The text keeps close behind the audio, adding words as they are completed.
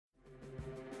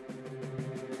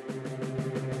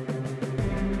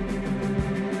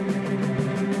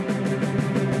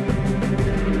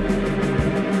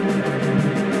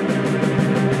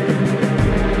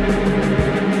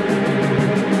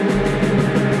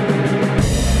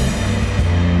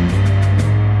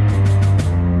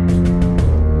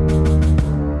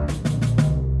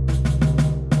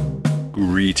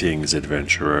Greetings,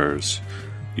 adventurers.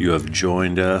 You have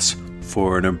joined us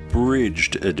for an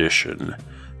abridged edition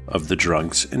of the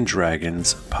Drunks and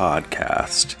Dragons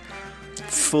podcast.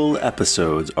 Full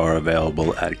episodes are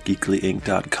available at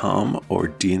geeklyinc.com or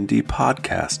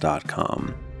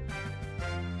dndpodcast.com.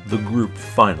 The group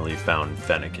finally found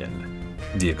Fennekin.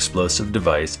 The explosive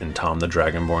device in Tom the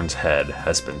Dragonborn's head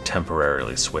has been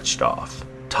temporarily switched off.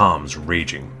 Tom's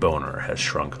raging boner has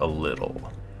shrunk a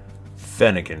little.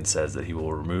 Fennekin says that he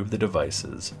will remove the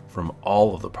devices from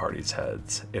all of the party's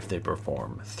heads if they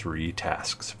perform 3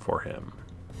 tasks for him.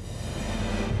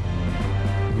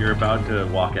 You're about to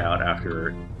walk out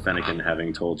after Fennekin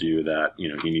having told you that,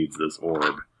 he needs this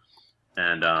orb.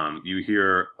 And you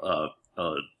hear a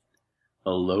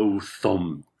low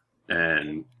thump,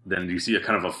 and then you see a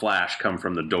kind of a flash come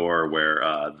from the door where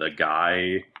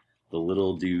the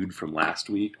little dude from last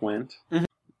week went. Mm-hmm.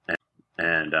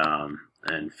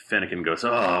 And Fennekin goes,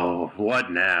 "Oh, what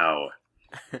now?"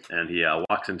 And he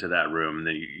walks into that room, and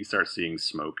then you start seeing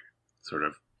smoke sort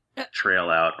of trail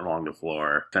out along the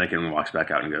floor. Fennekin walks back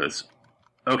out and goes,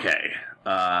 "Okay,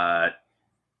 I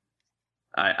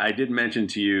did mention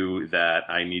to you that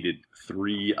I needed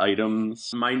 3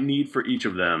 items. My need for each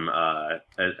of them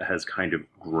has kind of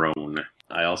grown.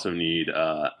 I also need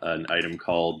an item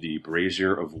called the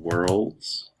Brazier of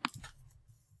Worlds,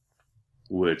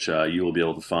 which you will be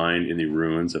able to find in the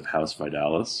ruins of House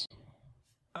Vidalis."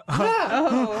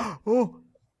 Oh.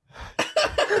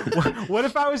 What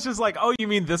if I was just like, "Oh, you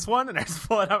mean this one?" And I just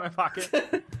pull it out of my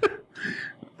pocket.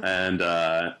 and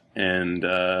the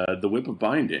Whip of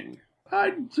Binding.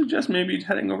 I'd suggest maybe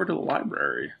heading over to the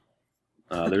library.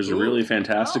 There's a really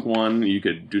fantastic one. You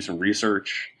could do some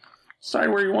research.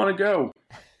 Decide where you want to go.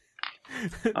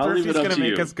 I'll leave it up to you. Thrifty's gonna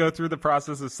make us go through the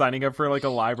process of signing up for like a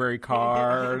library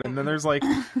card, and then there's like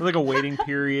a waiting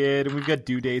period, and we've got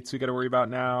due dates we got to worry about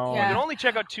now. Yeah. You can only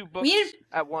check out 2 books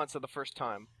at once at the first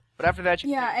time, but after that,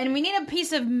 and we need a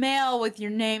piece of mail with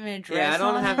your name and address. Yeah, I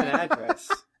don't have an address.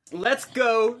 Let's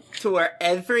go to where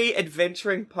every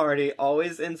adventuring party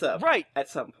always ends up. Right. At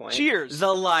some point. Cheers.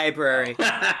 The library.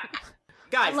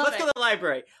 Guys, let's go to the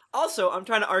library. Also, I'm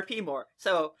trying to RP more,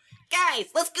 so... Guys,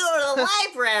 let's go to the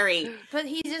library! But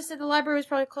he just said the library was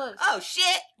probably closed. Oh,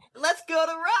 shit! Let's go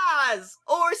to Roz!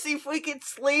 Or see if we can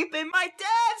sleep in my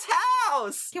dad's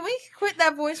house! Can we quit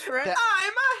that voice forever?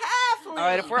 I'm a halfling!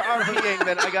 Alright, if we're RPing,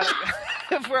 then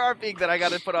I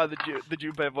gotta put on the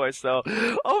Junpei voice, though.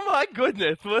 Oh my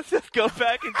goodness, let's just go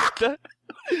back and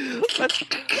let's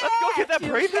go get that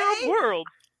Brazier of World!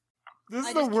 This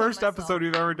is the worst episode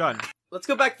we've ever done. Let's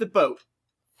go back to the boat.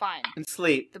 Fine. And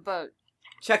sleep. The boat.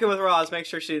 Check in with Roz, make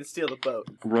sure she didn't steal the boat.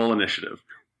 Roll initiative.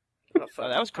 Oh,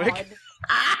 that was quick.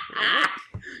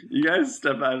 You guys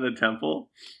step out of the temple,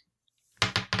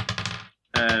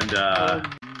 and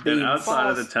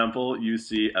outside of the temple, you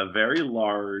see a very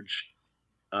large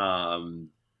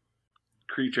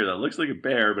creature that looks like a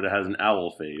bear, but it has an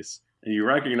owl face. And you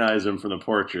recognize him from the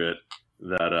portrait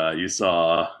that you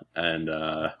saw at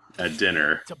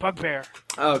dinner. It's a bugbear.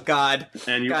 Oh, God.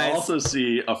 And you also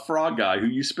see a frog guy who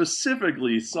you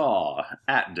specifically saw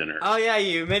at dinner. Oh, yeah,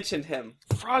 you mentioned him.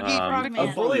 Froggy man. A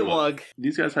bullywug.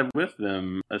 These guys have with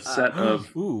them a set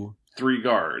of 3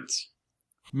 guards.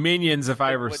 Minions, if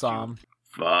I ever saw them.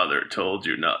 Father told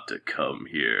you not to come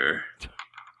here.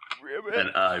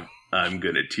 And I'm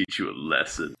going to teach you a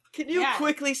lesson. Can you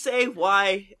quickly say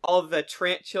why all the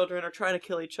Trant children are trying to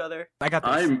kill each other? I got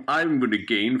this. I'm going to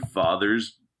gain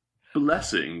Father's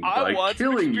blessing by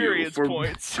killing you for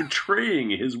betraying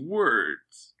his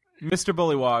words. Mr.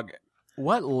 Bullywog,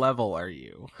 what level are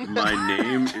you? My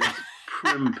name is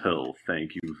Primpill,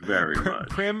 thank you very much.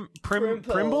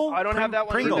 Primble? I don't have that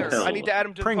one Pringles. either. I need to add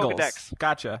him to the Pokedex.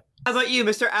 Gotcha. How about you,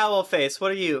 Mr. Owlface?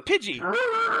 What are you? Pidgey.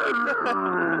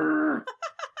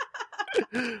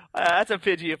 That's a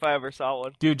Pidgey if I ever saw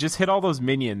one. Dude, just hit all those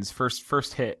minions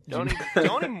first hit. Don't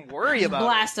even worry about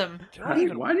blast them. Why do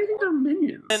you think they're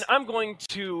minions? And I'm going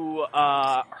to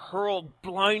hurl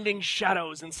blinding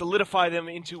shadows and solidify them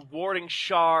into warding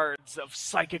shards of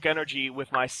psychic energy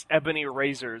with my ebony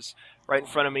razors right in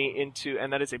front of me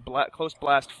and that is a close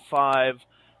blast 5.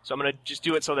 So I'm going to just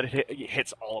do it so that it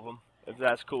hits all of them. If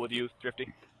that's cool with you,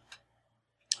 Thrifty.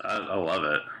 I love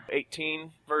it.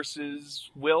 18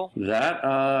 versus Will. That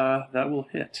will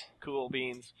hit. Cool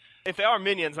beans. If they are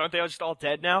minions, aren't they just all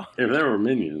dead now? If they were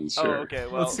minions, sure. Oh, okay.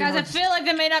 Well, guys, I feel like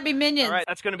they may not be minions. All right,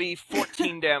 that's going to be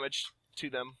 14 damage to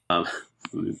them.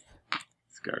 These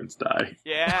guards die.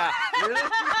 Yeah.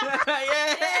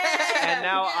 Yeah. And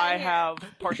now I have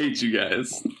partial. I hate you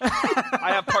guys.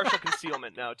 I have partial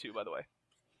concealment now too, by the way.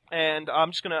 And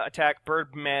I'm just gonna attack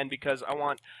Birdman because I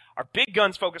want Our big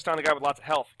gun's focused on the guy with lots of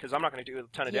health, because I'm not going to do a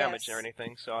ton of damage Yes. or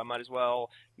anything, so I might as well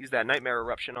use that Nightmare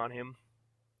Eruption on him.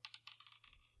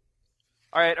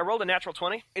 Alright, I rolled a natural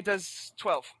 20. It does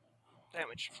 12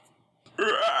 damage.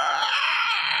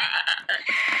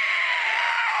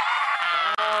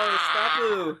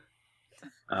 Oh,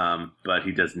 Stapu. But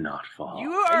he does not fall.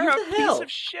 You are What a the piece hell?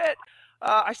 of shit.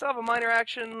 I still have a minor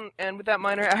action, and with that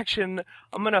minor action,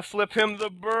 I'm gonna flip him the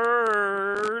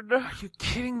bird. Are you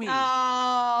kidding me?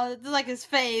 Oh, it's like his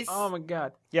face. Oh my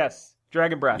god. Yes.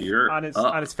 Dragon breath. You're on his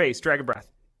up. on his face. Dragon breath.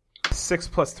 6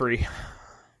 plus 3.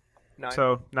 9.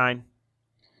 So 9.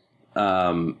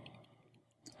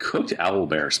 Cooked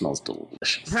owlbear smells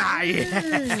delicious. Ah,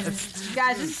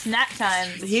 Guys, it's snack time.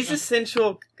 He's a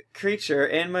sensual creature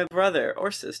and my brother or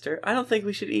sister. I don't think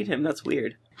we should eat him. That's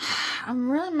weird.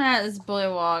 I'm really mad at this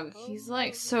bullywog. He's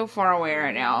like so far away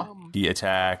right now. He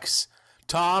attacks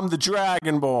Tom the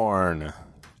Dragonborn.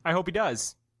 I hope he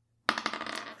does.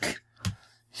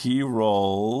 He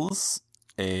rolls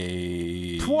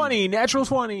a 20, natural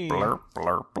 20. Blurp,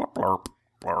 blurp, blurp, blurp,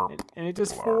 blurp. And it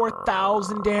does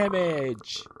 4,000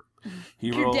 damage. He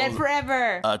You're rolls dead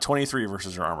forever. 23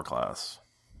 versus your armor class.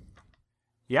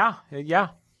 Yeah.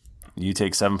 You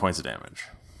take 7 points of damage.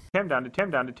 Tim down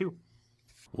to 2.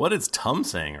 What is Tom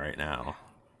saying right now?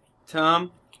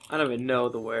 Tom, I don't even know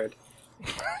the word.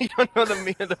 You don't know the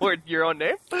meaning of the word your own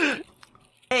name?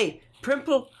 Hey,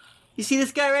 Primple, you see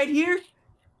this guy right here?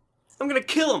 I'm gonna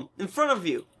kill him in front of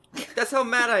you. That's how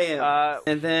mad I am.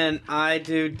 And then I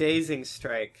do Dazing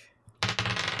Strike,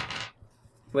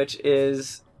 which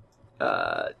is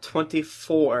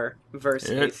 24 versus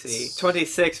AC.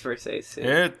 26 versus AC.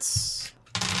 It's...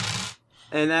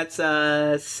 And that's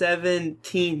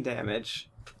 17 damage.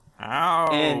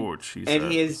 Ouch.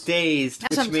 And he is dazed,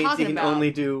 That's what which I'm means he talking can about.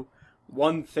 only do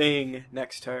one thing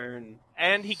next turn.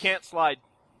 And he can't slide.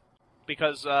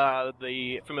 Because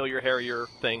the familiar Harrier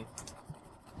thing.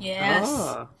 Yes.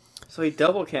 Ah, so he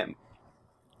double can't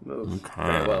move.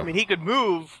 Very well. I mean, he could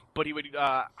move, but he would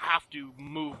have to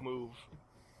move.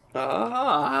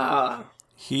 Ah.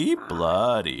 He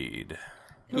bloodied.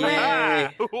 Yay.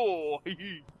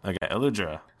 Okay,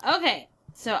 Eludra. Okay,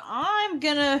 so I'm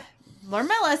gonna learn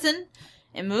my lesson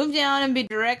and move down and be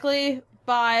directly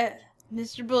by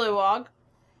Mr. Bullywog.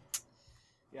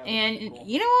 And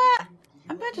you know what?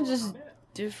 I'm about to just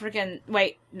do freaking...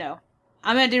 Wait, no.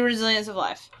 I'm gonna do Resilience of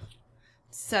Life.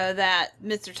 So that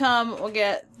Mr. Tom will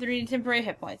get 3 temporary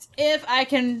hit points. If I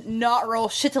can not roll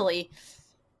shittily.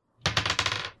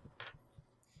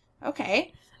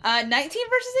 Okay. 19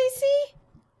 versus AC?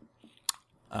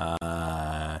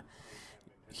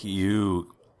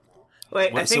 You...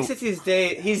 Wait, I What, think so- since he's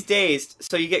dazed,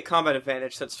 so you get combat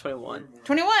advantage, so it's 21.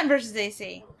 21 versus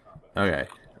AC. Okay.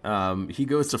 He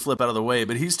goes to flip out of the way,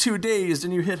 but he's too dazed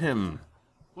and you hit him.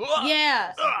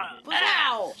 Yeah.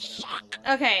 Wow.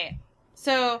 Okay.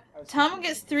 So Tom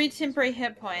gets 3 temporary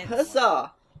hit points.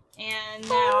 Huzzah! And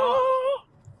now,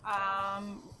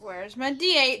 where's my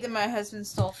D8 that my husband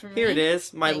stole from me? Here it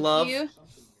is, my Thank love. you.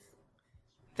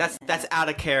 That's out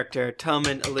of character. Tom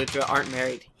and Eludra aren't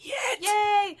married yet.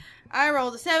 Yay! I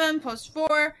rolled a 7 plus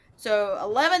 4, so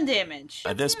 11 damage.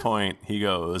 At this point, he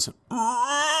goes...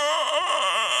 Oh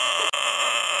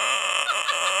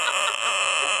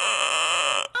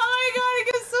my god,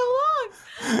 it goes so long!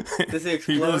 Does he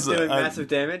explode does, doing massive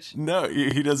damage? No,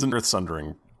 he does an earth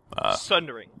sundering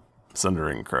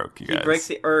croak, you He guys. breaks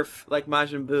the earth like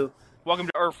Majin Buu. Welcome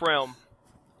to Earth Realm.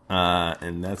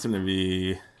 And that's going to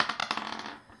be...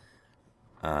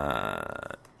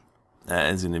 that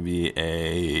is going to be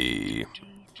a...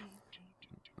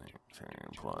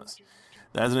 Plus.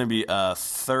 That's going to be a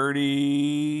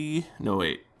 30... No,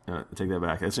 wait. Take that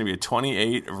back. That's going to be a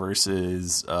 28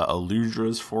 versus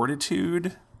Eludra's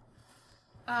Fortitude.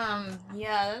 Yeah,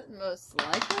 that most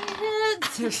likely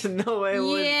hits. There's no way it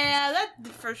would. Yeah, that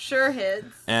for sure hits.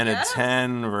 And Yeah, a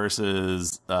 10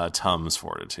 versus Tum's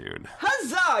Fortitude.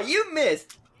 Huzzah! You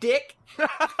missed, dick! Yeah,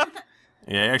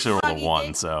 he actually rolled Foggy a 1,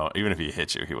 dick. so even if he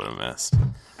hit you, he would have missed.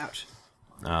 Ouch.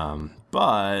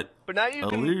 But But now you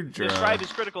can Eludra. describe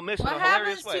his critical miss in What a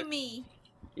hilarious happens way. to me?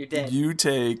 You're dead. you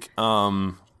take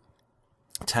 10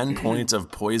 points of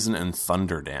poison and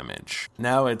thunder damage.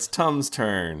 Now it's Tum's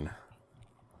turn.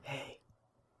 Hey,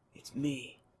 it's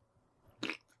me.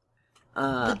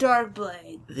 The Dark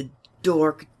Blade. The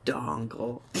dork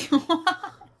dongle.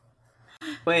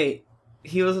 Wait,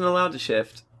 he wasn't allowed to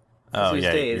shift. Oh, he's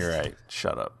yeah, dazed. you're right.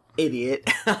 Shut up. Idiot.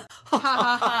 Ha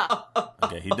ha ha.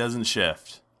 Okay, he doesn't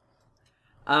shift.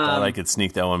 Thought I could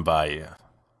sneak that one by you.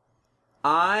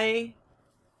 I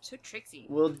So tricksy.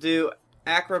 will do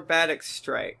acrobatic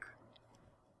strike.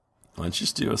 Let's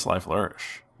just do a sly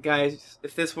flourish. Guys,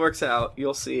 if this works out,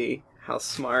 you'll see how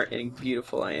smart and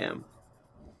beautiful I am.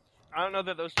 I don't know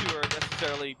that those two are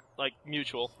necessarily,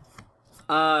 mutual.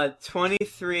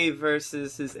 23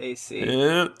 versus his AC.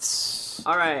 It's...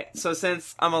 Alright, so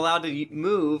since I'm allowed to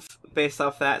move based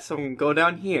off that, so I'm going to go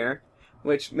down here,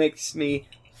 which makes me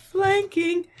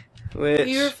flanking, which...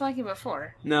 You were flanking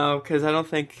before. No, because I don't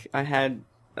think I had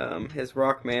his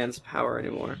Rockman's power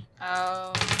anymore.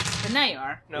 Oh, but now you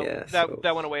are. No, Yeah,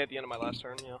 that went away at the end of my last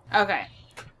turn, yeah. Okay.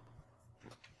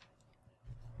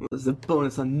 What was the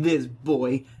bonus on this,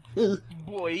 boy?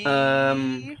 Boy.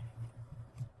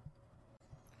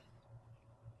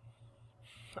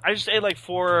 I just ate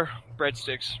 4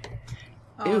 breadsticks.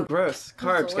 Ew, gross.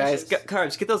 Carbs, guys.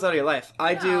 Carbs, get those out of your life.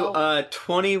 I do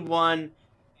 21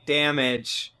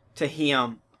 damage to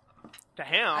him. To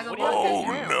him? What do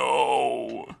Oh,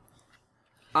 no.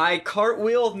 I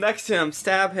cartwheel next to him,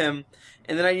 stab him,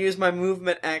 and then I use my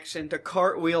movement action to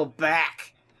cartwheel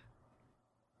back.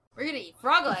 We're gonna eat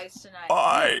frog legs tonight.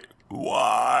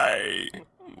 Why?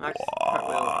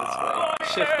 Cartwheel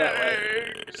this way. Shift that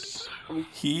way.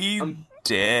 He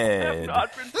dead.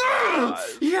 Not been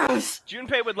surprised. Yes!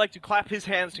 Junpei would like to clap his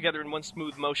hands together in one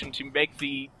smooth motion to make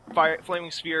the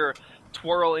flaming sphere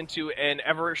twirl into an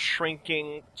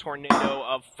ever-shrinking tornado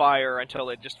of fire until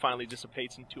it just finally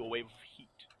dissipates into a wave of heat.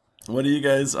 What do you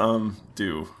guys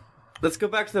do? Let's go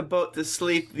back to the boat to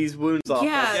sleep these wounds off.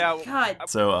 Yeah, God.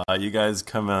 So you guys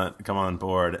come on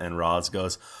board, and Roz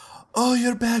goes, "Oh,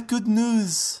 you're back! Good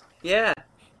news." Yeah.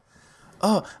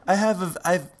 Oh,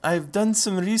 I've done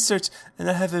some research, and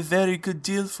I have a very good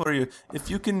deal for you.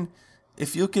 If you can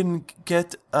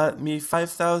get me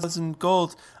 5,000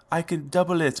 gold, I could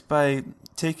double it by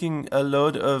taking a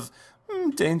load of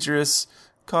dangerous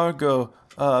cargo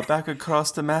back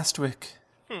across the Mastwick.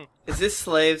 Is this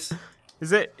slaves?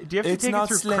 Is it? Do you have to take it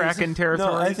through slaves. Kraken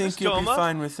territory? No, I think you'll be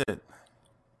fine with it.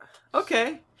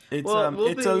 Okay. It's Well,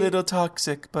 a little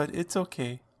toxic, but it's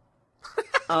okay.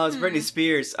 Oh, it's Britney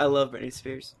Spears. I love Britney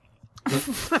Spears.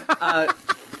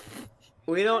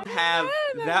 We don't have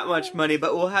that much money,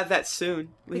 but we'll have that soon.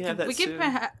 We have that soon.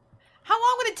 How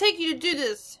long would it take you to do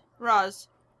this, Roz?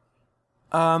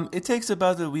 It takes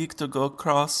about a week to go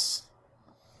across.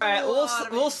 All right,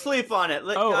 we'll sleep on it.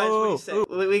 Guys, what do you say?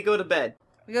 We go to bed.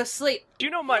 We go sleep. Do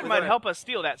you know what might help us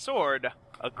steal that sword?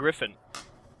 A griffin.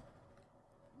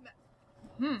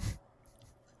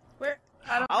 Where?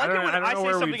 I like it when I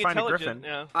say something intelligent.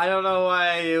 Yeah. I don't know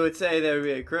why you would say there would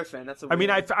be a griffin. That's a weird...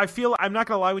 I feel, I'm not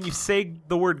gonna lie, when you say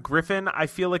the word griffin, I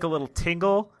feel like a little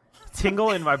tingle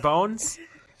in my bones,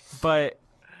 but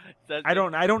I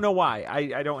don't know why.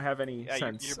 I don't have any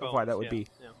sense of why that would be.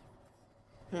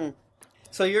 Yeah.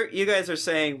 So you guys are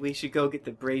saying we should go get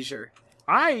the brazier?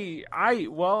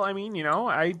 Well, I mean,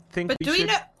 I think. But do we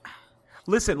know?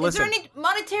 Listen. Is there any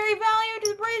monetary value to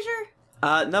the brazier?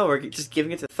 No, we're just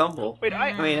giving it to Thumble. Wait,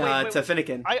 to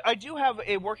Finnegan. I do have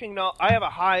a working I have a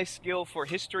high skill for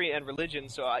history and religion,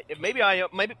 so maybe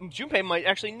Junpei might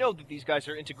actually know that these guys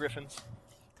are into griffins.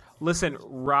 Listen,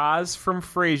 Roz from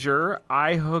Frasier,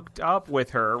 I hooked up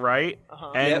with her, right?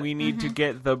 Uh-huh. And we need to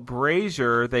get the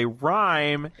brazier. They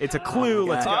rhyme. It's a clue.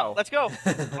 Let's go. Let's go.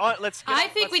 I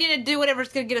think we need to do whatever's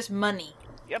going to get us money.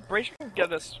 Yeah, brazier can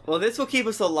get us. Well, this will keep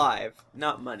us alive,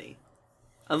 not money.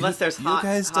 Unless there's hot You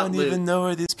guys don't loot. even know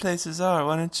where these places are.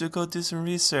 Why don't you go do some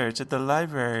research at the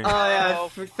library? Oh, yeah.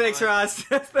 Thanks, Roz.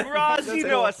 Roz, you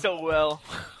know us so well.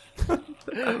 All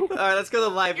right, let's go to the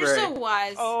library. You're so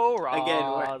wise. Oh, Roz.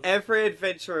 Again, where every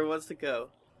adventurer wants to go.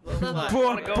 Book.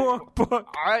 All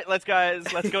right, let's go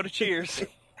to Cheers.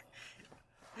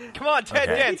 Come on, Ted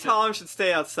Danson. Tom should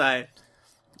stay outside.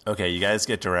 Okay, you guys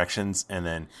get directions, and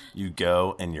then you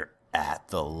go, and you're at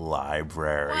the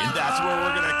library. And that's where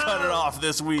we're going to cut it off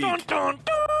this week. Dun, dun,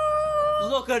 dun.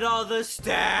 Look at all the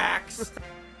stacks.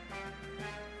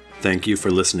 Thank you for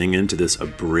listening in to this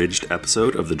abridged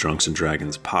episode of the Drunks and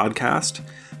Dragons podcast.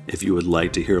 If you would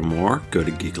like to hear more, go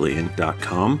to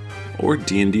geeklyinc.com or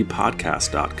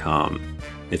dndpodcast.com.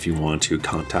 If you want to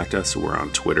contact us, we're on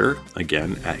Twitter,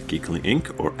 again, at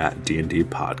geeklyinc or at DnD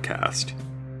Podcast.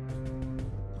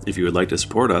 If you would like to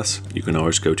support us, you can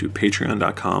always go to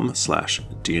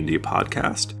patreon.com/DnD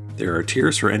Podcast. There are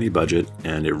tiers for any budget,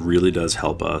 and it really does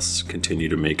help us continue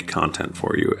to make content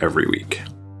for you every week.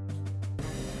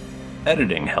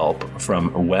 Editing help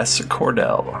from Wes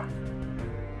Cordell.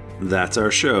 That's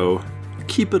our show.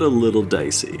 Keep it a little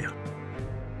dicey.